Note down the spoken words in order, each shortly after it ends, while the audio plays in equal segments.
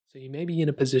So you may be in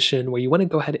a position where you want to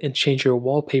go ahead and change your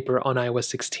wallpaper on iOS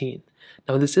 16.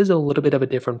 Now this is a little bit of a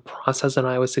different process on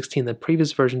iOS 16 than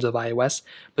previous versions of iOS,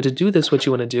 but to do this what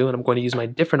you want to do, and I'm going to use my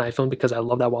different iPhone because I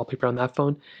love that wallpaper on that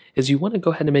phone, is you want to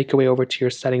go ahead and make your way over to your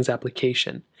settings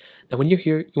application. Now when you're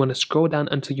here, you want to scroll down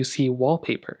until you see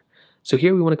wallpaper. So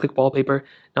here we want to click wallpaper.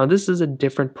 Now this is a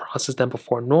different process than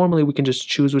before. Normally we can just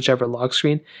choose whichever lock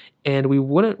screen and we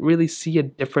wouldn't really see a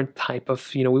different type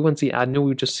of, we wouldn't see add new, we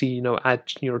would just see, add,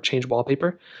 change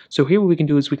wallpaper. So here what we can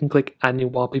do is we can click add new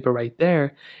wallpaper right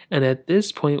there. And at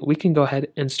this point, we can go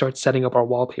ahead and start setting up our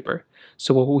wallpaper.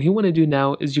 So what we want to do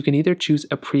now is you can either choose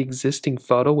a pre-existing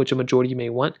photo, which a majority you may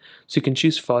want. So you can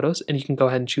choose photos and you can go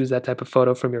ahead and choose that type of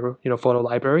photo from your, photo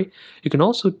library. You can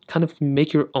also kind of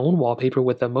make your own wallpaper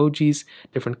with emojis,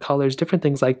 different colors, different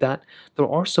things like that. There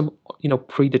are some,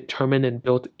 predetermined and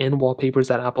built-in wallpapers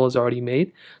that Apple has already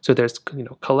made. So there's,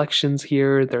 collections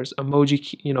here, there's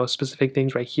emoji, specific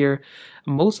things right here.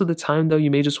 Most of the time though, you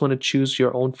may just want to choose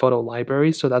your own photo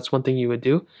library. So that's one thing you would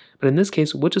do. But in this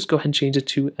case, we'll just go ahead and change it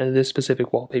to this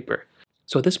specific wallpaper.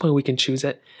 So at this point, we can choose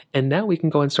it, and now we can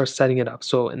go and start setting it up.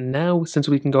 So now, since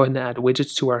we can go ahead and add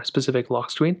widgets to our specific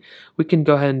lock screen, we can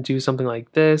go ahead and do something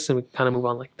like this, and we can kind of move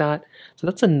on like that. So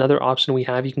that's another option we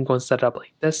have. You can go and set it up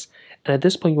like this, and at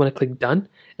this point, you want to click Done.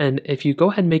 And if you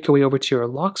go ahead and make your way over to your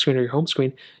lock screen or your home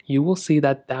screen, you will see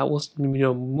that that will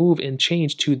move and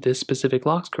change to this specific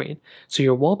lock screen. So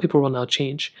your wallpaper will now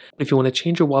change. If you want to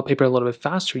change your wallpaper a little bit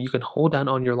faster, you can hold down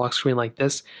on your lock screen like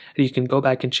this, and you can go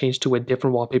back and change to a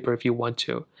different wallpaper if you want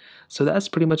to. So that's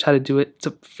pretty much how to do it. It's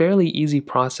a fairly easy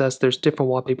process. There's different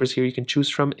wallpapers here you can choose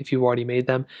from if you've already made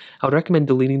them. I would recommend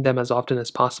deleting them as often as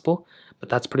possible, but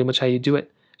that's pretty much how you do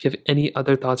it. If you have any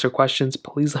other thoughts or questions,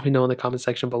 please let me know in the comment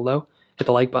section below. Hit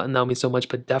the like button, that would mean so much,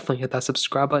 but definitely hit that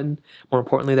subscribe button. More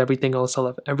importantly than everything else, I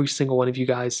love every single one of you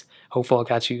guys. Hopefully I'll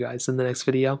catch you guys in the next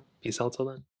video. Peace out till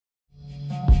then.